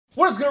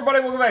What is good,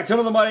 everybody? Welcome back to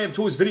another My Damn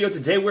Toys video.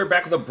 Today we're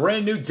back with a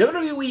brand new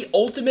WWE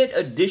Ultimate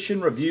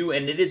Edition review,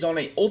 and it is on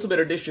a Ultimate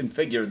Edition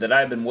figure that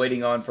I've been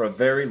waiting on for a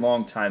very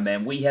long time,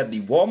 man. We have the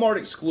Walmart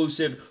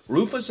exclusive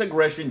Ruthless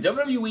Aggression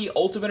WWE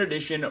Ultimate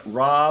Edition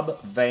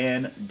Rob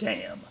Van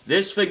Dam.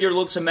 This figure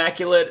looks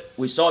immaculate.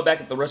 We saw it back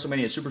at the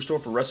WrestleMania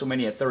Superstore for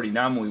WrestleMania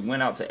 39 when we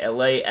went out to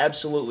LA.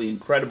 Absolutely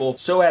incredible.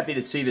 So happy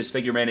to see this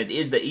figure, man. It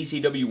is the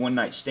ECW One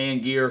Night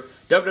Stand gear.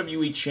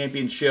 WWE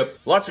Championship.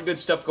 Lots of good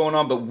stuff going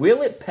on, but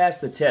will it pass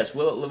the test?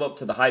 Will it live up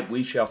to the hype?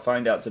 We shall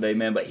find out today,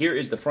 man. But here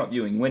is the front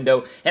viewing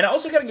window. And I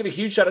also got to give a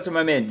huge shout out to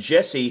my man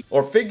Jesse,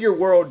 or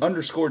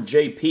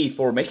FigureWorld_JP,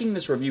 for making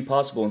this review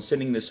possible and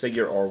sending this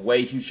figure our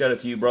way. Huge shout out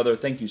to you, brother.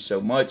 Thank you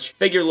so much.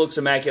 Figure looks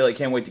immaculate.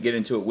 Can't wait to get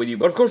into it with you.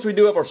 But of course, we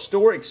do have our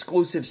store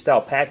exclusive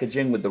style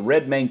packaging with the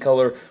red main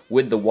color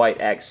with the white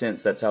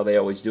accents. That's how they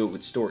always do it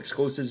with store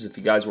exclusives, if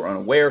you guys were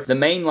unaware. The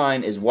main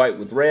line is white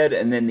with red,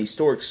 and then the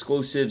store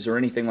exclusives or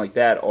anything like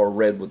that are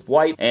red with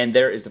white. And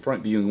there is the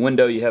front viewing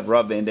window. You have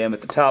Rob Van Dam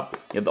at the top.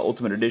 You have the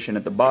Ultimate Edition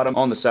at the bottom.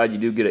 On the side, you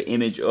do get an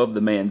image of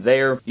the man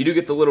there. You do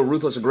get the little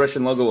Ruthless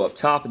Aggression logo up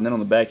top, and then on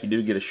the back, you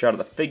do get a shot of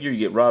the figure. You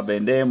get Rob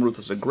Van Dam,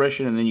 Ruthless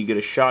Aggression, and then you get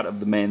a shot of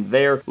the man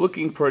there.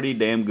 Looking pretty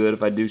damn good,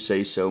 if I do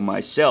say so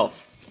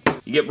myself.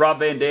 You get Rob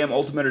Van Dam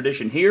Ultimate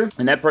Edition here,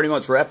 and that pretty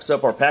much wraps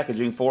up our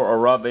packaging for our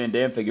Rob Van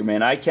Dam figure,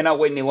 man. I cannot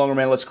wait any longer,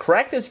 man. Let's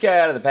crack this guy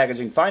out of the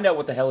packaging, find out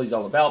what the hell he's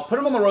all about, put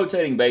him on the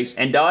rotating base,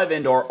 and dive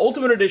into our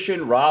Ultimate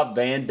Edition Rob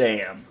Van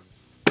Dam.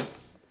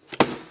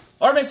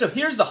 Alright, man, so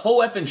here's the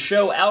whole effing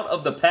show out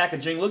of the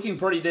packaging. Looking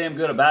pretty damn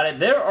good about it.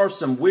 There are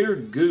some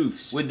weird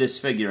goofs with this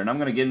figure, and I'm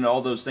going to get into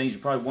all those things.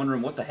 You're probably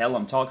wondering what the hell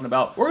I'm talking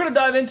about. We're going to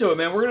dive into it,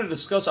 man. We're going to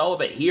discuss all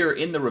of it here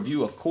in the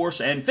review, of course,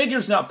 and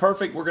figure's not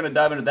perfect. We're going to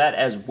dive into that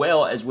as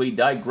well as we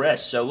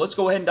digress. So let's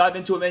go ahead and dive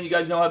into it, man. You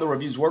guys know how the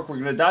reviews work. We're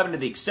going to dive into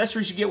the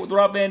accessories you get with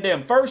Rob Van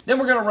Dam first. Then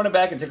we're going to run it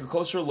back and take a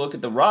closer look at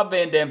the Rob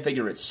Van Dam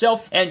figure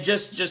itself, and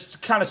just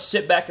kind of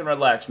sit back and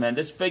relax, man.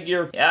 This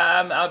figure,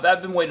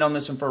 I've been waiting on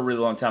this one for a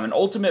really long time. An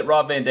Ultimate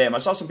Rob Van Dam. I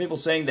saw some people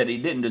saying that he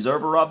didn't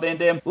deserve a Rob Van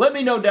Dam. Let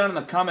me know down in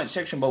the comment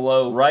section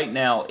below right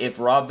now if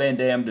Rob Van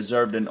Dam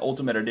deserved an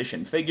Ultimate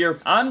Edition figure.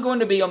 I'm going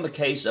to be on the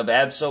case of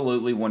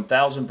absolutely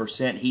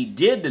 1000% he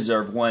did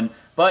deserve one.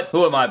 But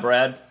who am I,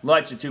 Brad?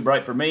 Lights are too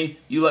bright for me.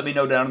 You let me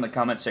know down in the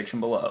comment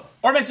section below.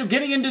 Alright, man, so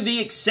getting into the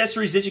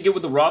accessories that you get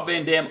with the Rob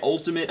Van Dam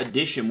Ultimate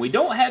Edition. We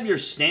don't have your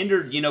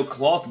standard,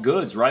 cloth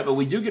goods, right? But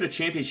we do get a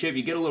championship.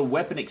 You get a little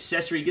weapon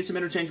accessory. You get some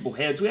interchangeable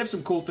heads. We have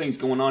some cool things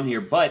going on here,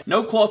 but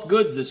no cloth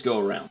goods this go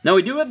around. Now,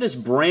 we do have this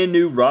brand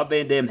new Rob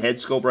Van Dam head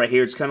sculpt right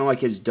here. It's kind of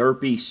like his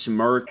derpy,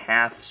 smirk,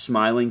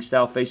 half-smiling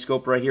style face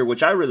sculpt right here,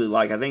 which I really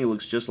like. I think it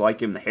looks just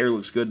like him. The hair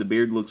looks good. The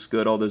beard looks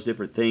good. All those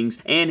different things.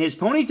 And his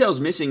ponytail's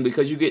missing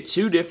because you get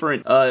two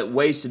different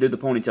ways to do the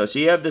ponytail. So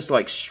you have this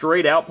like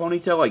straight out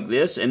ponytail like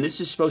this, and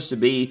this is supposed to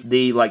be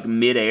the like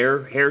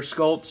mid-air hair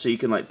sculpt, so you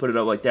can like put it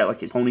up like that,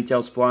 like his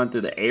ponytail's flying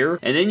through the air.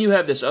 And then you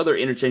have this other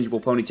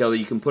interchangeable ponytail that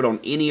you can put on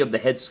any of the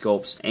head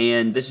sculpts,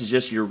 and this is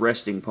just your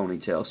resting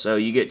ponytail. So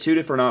you get two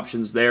different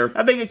options there.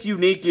 I think it's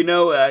unique, and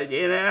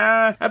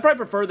I probably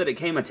prefer that it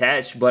came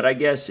attached, but I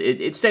guess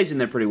it stays in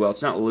there pretty well.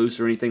 It's not loose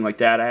or anything like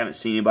that. I haven't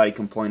seen anybody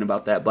complain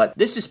about that, but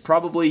this is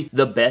probably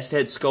the best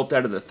head sculpt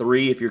out of the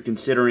three if you're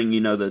considering,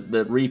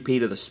 the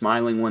repeat of the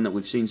smiling one that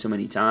we've seen so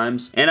many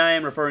times. And I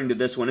am referring to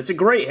this one. It's a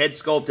great head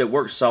sculpt. It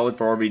works solid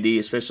for RVD,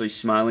 especially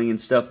smiling and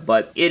stuff,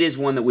 but it is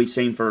one that we've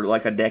seen for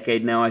like a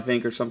decade now, I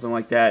think, or something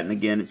like that. And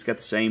again, it's got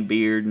the same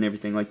beard and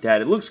everything like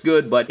that. It looks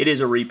good, but it is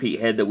a repeat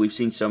head that we've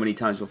seen so many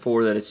times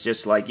before that it's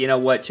just like, you know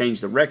what,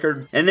 change the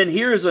record. And then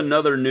here's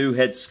another new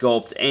head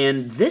sculpt,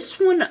 and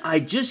this one I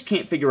just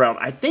can't figure out.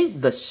 I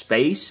think the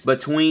space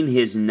between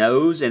his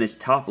nose and his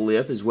top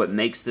lip is what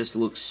makes this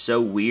look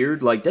so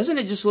weird. Like, doesn't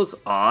it just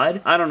look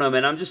odd? I don't know,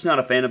 man. I'm just not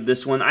a fan of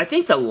this one. I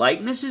think the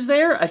likeness is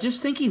there. I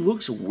just think he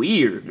looks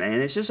weird,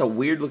 man. It's just a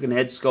weird looking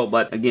head sculpt,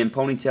 but again,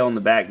 ponytail in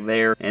the back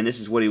there, and this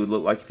is what he would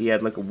look like if he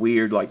had like a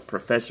weird like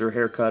professor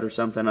haircut or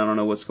something. I don't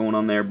know what's going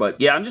on there, but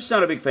yeah, I'm just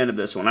not a big fan of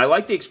this one. I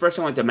like the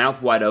expression like the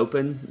mouth wide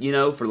open,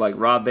 for like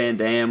Rob Van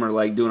Dam or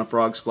like doing a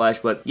frog splash,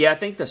 but yeah, I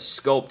think the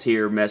sculpt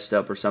here messed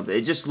up or something.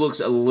 It just looks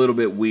a little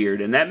bit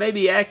weird, and that may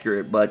be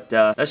accurate, but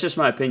that's just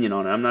my opinion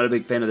on it. I'm not a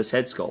big fan of this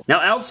head sculpt. Now,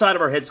 outside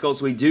of our head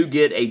sculpts, we do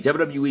get a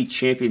WWE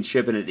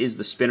Championship, and it is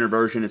the spinner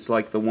version. It's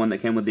like the one that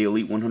came with the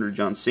Elite 100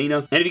 John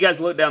Cena. And if you guys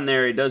look down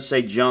there, it does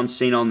say John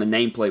Cena on the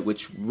nameplate,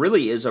 which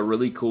really is a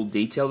really cool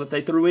detail that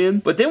they threw in.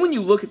 But then when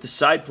you look at the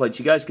side plates,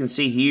 you guys can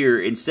see here,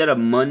 instead of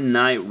Monday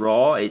Night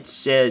Raw, it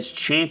says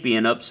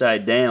Champion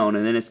upside down,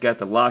 and then it's got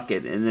the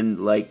locket, and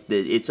then like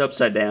it's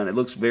upside down. It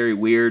looks very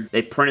weird.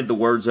 They printed the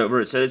words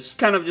over it, so it's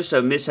kind of just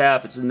a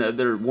mishap. It's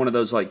another one of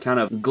those like kind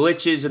of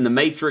glitches in the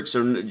Matrix,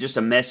 or just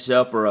a mess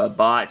up or a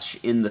botch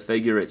in the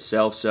figure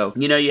itself. So,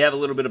 you have a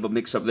little bit of a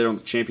mix up there on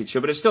the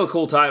Championship, but it's still a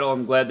cool title.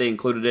 I'm glad they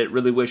included it.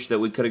 Really wish that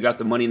we could have got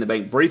the Money in the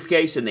Bank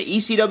briefcase and the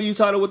ECW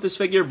title with this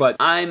figure, but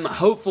I'm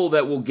hopeful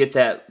that we'll get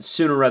that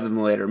sooner rather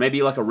than later.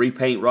 Maybe like a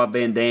repaint Rob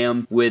Van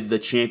Dam with the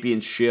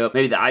championship,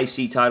 maybe the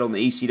IC title and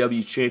the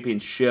ECW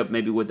Championship,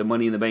 maybe with the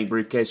Money in the Bank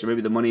briefcase, or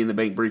maybe the Money in the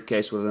Bank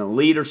briefcase with an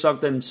Elite or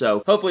something,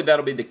 so hopefully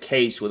that'll be the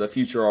case with a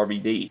future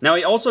RVD. Now,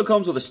 he also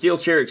comes with a steel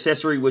chair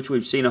accessory, which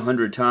we've seen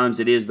 100 times.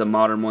 It is the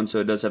modern one, so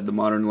it does have the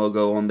modern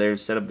logo on there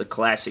instead of the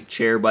classic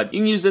chair, but you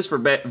can use this for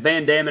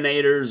Van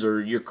Daminators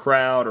or your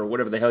crowd or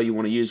whatever the hell you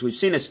want to use. We've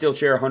seen a steel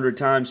chair 100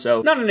 times,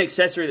 so not an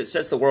accessory that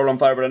sets the world on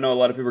fire, but I know a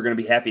lot of people are going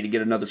to be happy to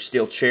get another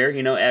steel chair,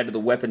 you know, add to the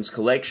weapons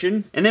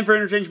collection. And then for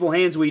interchangeable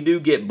hands, we do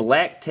get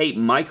black tape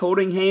mic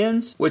holding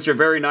hands, which are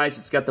very nice.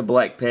 It's got the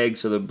black peg,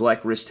 so the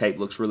black wrist tape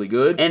looks really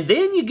good. And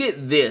then you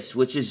get this,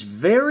 which is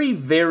very,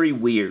 very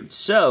weird.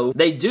 So,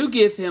 they do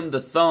give him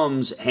the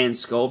thumbs hand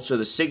sculpt, so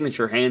the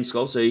signature hand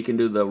sculpt, so you can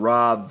do the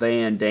Rob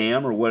Van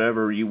Dam or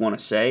whatever you want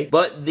to say.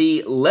 But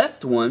the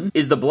left one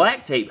is the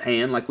black tape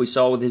hand, like we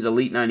saw with his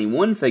Elite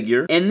 91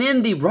 figure. And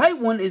then the right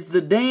one is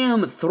the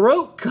damn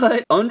throat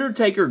cut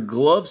Undertaker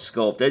glove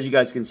sculpt, as you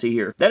guys can see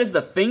here. That is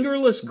the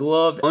fingerless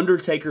glove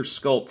Undertaker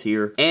sculpt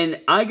here. And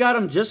I got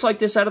them just like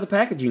this out of the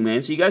packaging,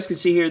 man. So you guys can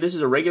see here, this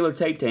is a regular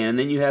taped hand, and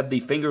then you have the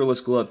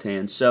fingerless gloved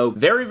hand. So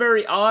very,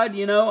 very odd,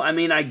 you know. I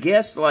mean, I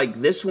guess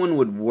like this one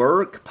would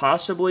work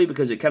possibly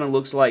because it kind of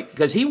looks like,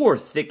 because he wore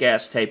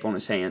thick-ass tape on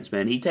his hands,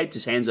 man. He taped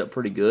his hands up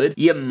pretty good.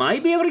 You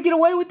might be able to get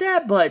away with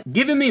that, but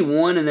giving me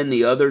one and then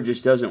the other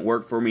just doesn't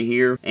work for me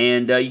here.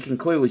 And you can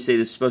clearly see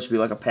this is supposed to be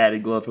like a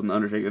padded glove from the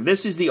Undertaker.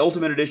 This is the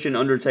Ultimate Edition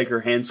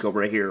Undertaker hand sculpt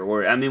right here.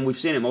 Or, I mean, we've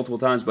seen it multiple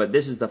times, but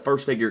this is the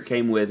first figure it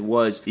came with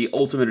was the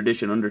Ultimate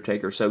Edition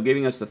Undertaker. So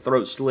giving us the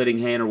throat slitting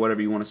hand or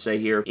whatever you want to say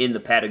here in the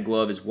padded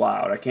glove is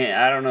wild.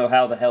 I don't know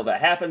how the hell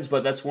that happens,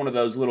 but that's one of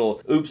those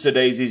little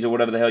oops-a-daisies or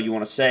whatever the hell you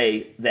want to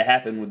say that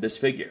happened with this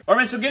figure.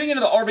 Alright, so getting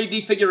into the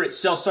RVD figure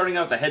itself, starting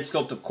out with the head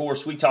sculpt, of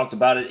course, we talked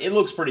about it. It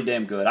looks pretty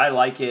damn good. I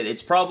like it.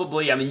 It's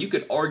probably, I mean, you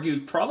could argue,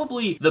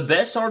 probably the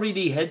best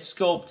RVD head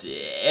sculpt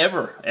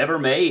ever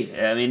made.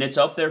 I mean, it's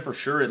up there for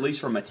sure, at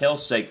least for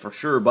Mattel's sake, for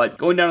sure. But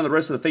going down to the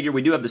rest of the figure,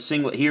 we do have the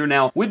singlet here.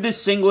 Now, with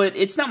this singlet,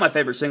 it's not my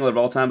favorite singlet of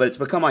all time, but it's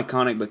become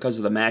iconic because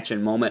of the match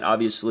and moment,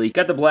 obviously.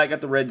 Got the black,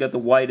 got the red, got the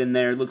white in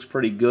there. It looks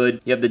pretty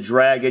good. You have the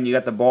dragon, you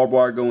got the barbed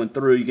wire going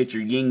through, you get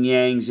your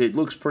yin-yangs. It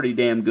looks pretty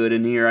damn good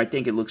in here. I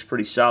think it looks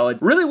pretty solid.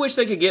 Really wish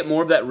they could get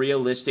more of that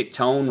realistic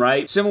tone,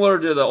 right? Similar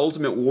to the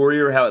Ultimate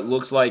Warrior, how it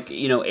looks like,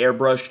 you know,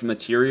 airbrushed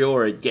material,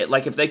 or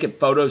like if they could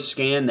photo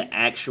scan the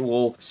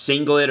actual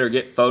singlet or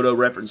get photo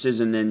references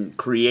and then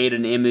create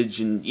an image,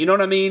 and you know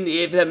what I mean?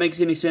 If that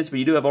makes any sense, but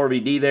you do have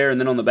RVD there, and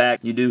then on the back,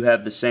 you do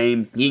have the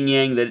same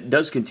yin-yang that it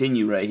does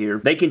continue right here.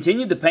 They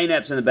continued the paint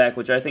apps in the back,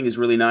 which I think is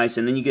really nice,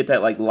 and then you get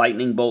that like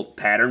lightning bolt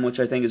pattern, which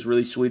I think is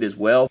really sweet as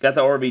well. Got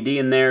the RVD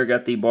in there,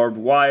 got the barbed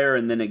wire,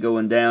 and then it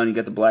going down, you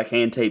got the black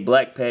hand tape,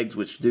 black pegs,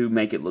 which do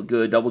make it look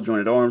good, double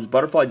jointed arms,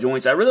 butterfly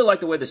joints. I really like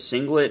the way the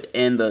singlet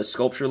and the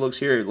sculpture looks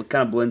here. It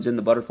kind of blends in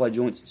the butterfly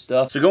joints and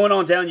stuff. So going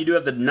on down, you do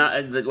have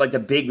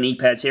the big knee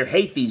pads here.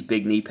 Hate these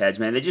big knee pads,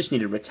 man. They just need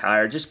to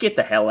retire. Just get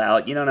the hell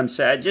out. You know what I'm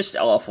saying? Just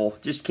awful.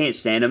 Just can't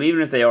stand them,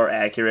 even if they are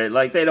accurate.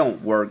 Like, they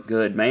don't work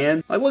good,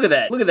 man. Like, look at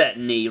that. Look at that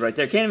knee right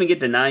there. Can't even get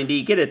to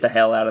 90. Get it the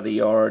hell out of the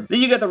yard.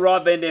 Then you got the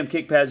Rob Van Dam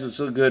kick pads, which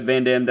look good.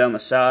 Van Dam down the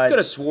side. Could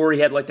have swore he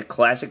had, like, the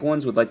classic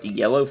ones with, like, the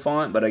yellow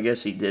font, but I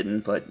guess he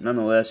didn't. But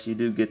nonetheless, you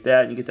do get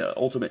that. You get the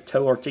ultimate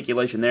toe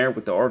articulation there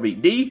with the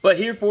RVD. But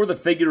here for the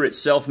figure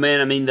itself,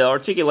 man, I mean, the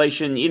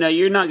articulation, you know,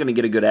 you're not going to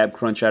get a good ab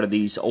crunch out of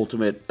these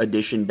Ultimate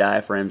Edition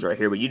diaphragms right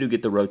here, but you do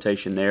get the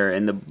rotation there,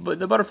 and the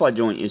butterfly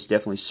joint is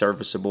definitely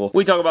serviceable.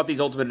 We talk about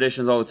these Ultimate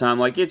Editions all the time,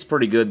 like, it's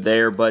pretty good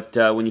there, but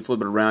when you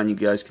flip it around, you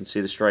guys can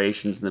see the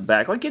striations in the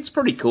back. Like, it's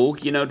pretty cool,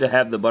 you know, to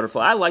have the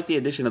butterfly. I like the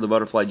addition of the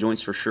butterfly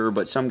joints for sure,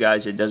 but some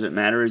guys, it doesn't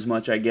matter as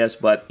much, I guess,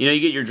 but, you know,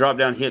 you get your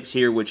drop-down hips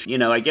here, which, you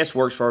know, I guess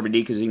works for RVD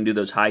because you can do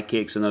those high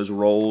kicks and those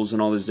rolls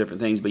and all those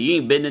different things, but you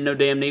ain't bending no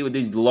damn knee with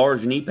these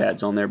large knee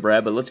pads on there,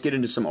 Brad. But let's get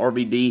into some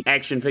RVD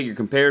action figure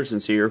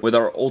comparisons here with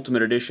our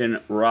Ultimate Edition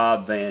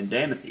Rob Van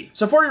Damethy.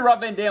 So for your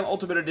Rob Van Dam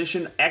Ultimate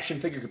Edition action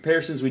figure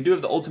comparisons, we do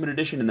have the Ultimate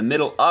Edition in the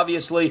middle,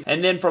 obviously,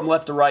 and then from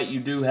left to right, you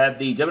do have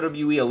the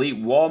WWE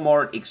Elite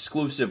Walmart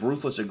exclusive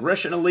Ruthless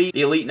Aggression Elite,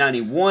 the Elite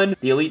 91,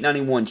 the Elite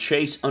 91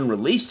 Chase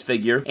unreleased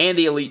figure, and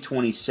the Elite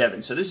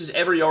 27. So this is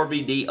every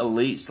RVD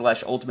Elite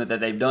 / Ultimate that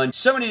they've done.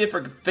 So many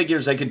different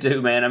figures they could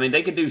do, man. I mean,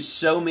 they could do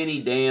so many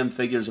damn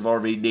figures of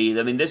RVD.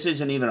 I mean, this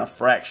isn't even a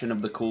fraction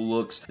of the cool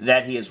looks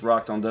that he has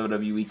rocked on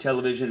WWE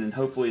television, and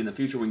hopefully in the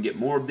future we can get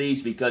more of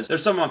these because they're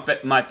some of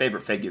my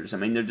favorite figures. I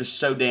mean, they're just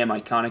so damn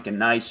iconic and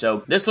nice.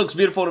 So this looks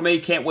beautiful to me.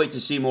 Can't wait to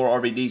see more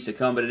RVDs to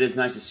come, but it is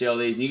nice to see all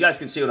these. And you guys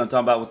can see what I'm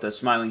talking about with the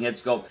smiling head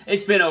sculpt.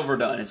 It's been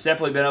overdone. It's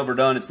definitely been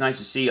overdone. It's nice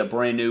to see a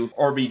brand new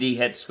RVD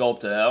head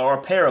sculpt, or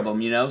a pair of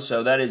them, you know,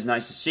 so that is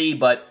nice to see.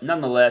 But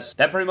nonetheless,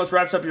 that pretty much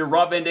wraps up your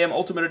Rob Van Dam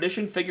Ultimate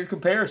Edition figure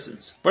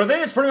comparisons. But I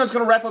think it's pretty much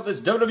going to wrap up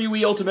this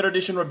WWE Ultimate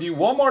Edition review,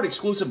 Walmart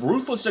exclusive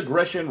Ruthless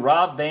Aggression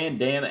Rob Van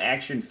Dam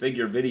action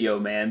figure video,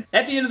 man.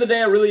 At the end of the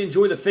day, I really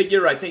enjoy the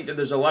figure. I think that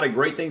there's a lot of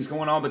great things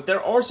going on, but there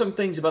there are some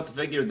things about the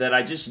figure that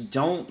I just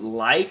don't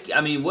like.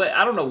 I mean,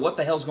 I don't know what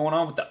the hell's going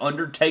on with the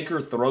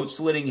Undertaker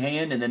throat-slitting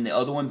hand and then the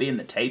other one being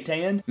the taped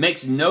hand.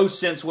 Makes no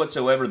sense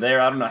whatsoever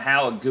there. I don't know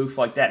how a goof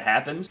like that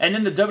happens. And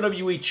then the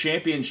WWE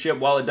Championship,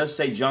 while it does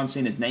say John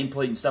Cena's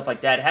nameplate and stuff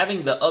like that,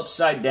 having the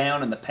upside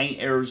down and the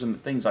paint errors and the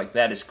things like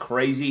that is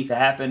crazy to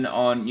happen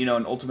on, you know,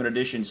 an Ultimate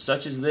Edition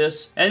such as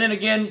this. And then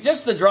again,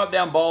 just the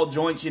drop-down ball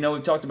joints, you know,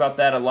 we've talked about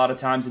that a lot of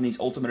times in these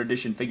Ultimate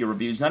Edition figure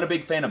reviews. Not a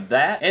big fan of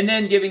that. And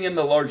then giving him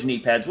the large knee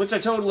pads, which I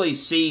totally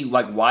see,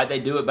 like, why they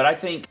do it, but I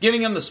think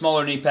giving him the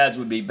smaller knee pads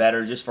would be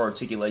better just for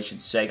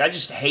articulation's sake. I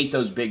just hate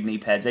those big knee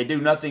pads. They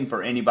do nothing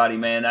for anybody,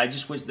 man. I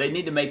just wish they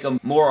need to make them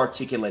more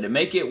articulated.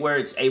 Make it where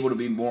it's able to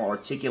be more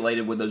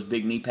articulated with those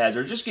big knee pads,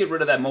 or just get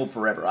rid of that mold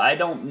forever. I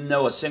don't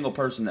know a single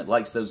person that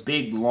likes those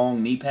big,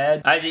 long knee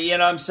pads. You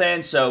know what I'm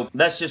saying? So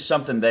that's just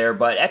something there,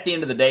 but at the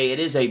end of the day, it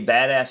is a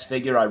badass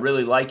figure. I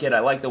really like it. I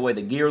like the way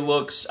the gear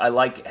looks. I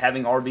like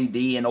having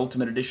RVD in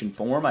Ultimate Edition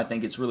form. I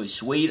think it's really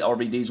sweet.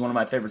 RVD is one of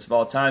my favorites of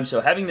all time,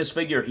 so having this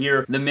figure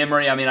here, the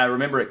memory, I mean, I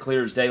remember it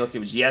clear as day, like it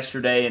was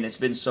yesterday, and it's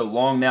been so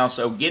long now,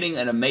 so getting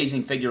an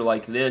amazing figure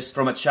like this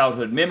from a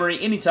childhood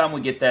memory, anytime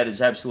we get that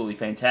is absolutely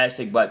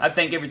fantastic, but I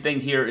think everything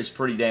here is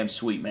pretty damn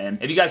sweet, man.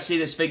 If you guys see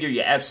this figure,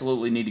 you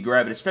absolutely need to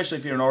grab it, especially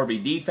if you're an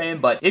RVD fan,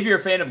 but if you're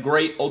a fan of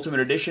great Ultimate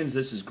Editions,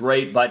 this is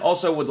great, but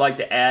also would like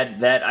to add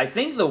that I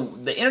think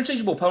the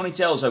interchangeable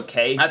ponytail is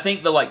okay. I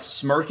think the, like,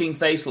 smirking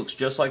face looks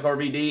just like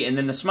RVD, and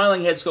then the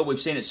smiling head sculpt,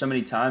 we've seen it so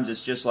many times,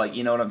 it's just like,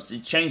 you know what,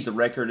 it changed the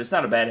record. It's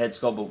not a bad head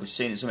sculpt, but we've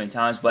seen it so many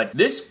times, but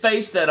this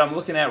face that I'm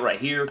looking at right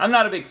here, I'm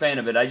not a big fan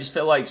of it. I just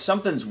feel like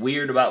something's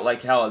weird about,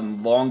 like, how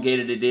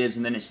elongated it is,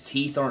 and then his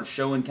teeth aren't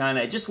showing, kind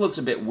of. It just looks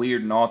a bit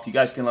weird and off. You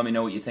guys can let me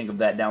know what you think of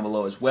that down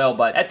below as well,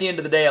 but at the end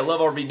of the day, I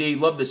love RVD,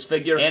 love this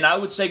figure, and I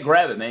would say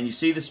grab it, man. You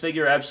see this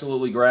figure,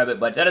 absolutely grab it,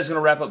 but that is going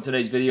to wrap up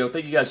today's video.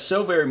 Thank you guys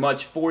so very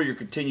much for your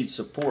continued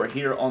support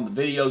here on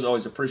the videos.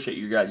 Always appreciate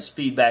your guys'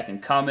 feedback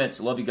and comments.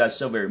 Love you guys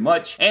so very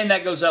much, and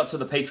that goes out to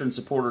the patron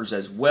supporters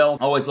as well.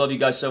 Always love you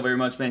guys so very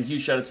much, man.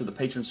 Huge shout out to the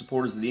patron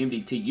supporters of the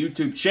MDT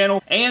YouTube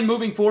channel, and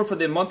moving forward for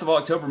the month of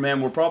October,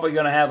 man, we're probably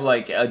going to have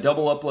like a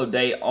double upload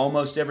day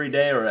almost every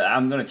day, or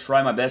I'm going to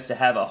try my best to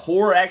have a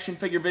horror action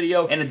figure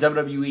video and a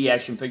WWE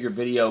action figure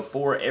video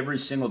for every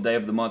single day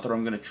of the month, or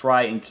I'm going to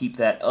try and keep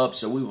that up,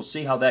 so we will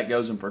see how that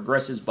goes and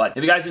progresses. But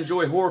if you guys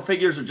enjoy horror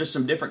figures or just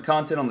some different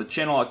content on the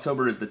channel,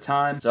 October is the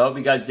time, so I hope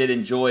you guys did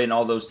enjoy and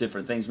all those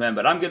different things, man.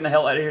 But I'm getting the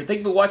hell out of here. Thank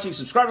you for watching.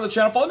 Subscribe to the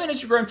channel. Follow me on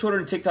Instagram, Twitter,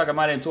 and TikTok at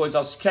My Damn Toys.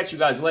 I'll catch you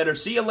guys later.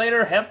 See you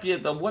later. Help you.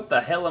 What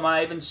the hell am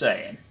I even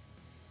saying?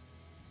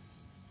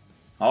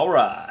 All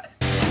right.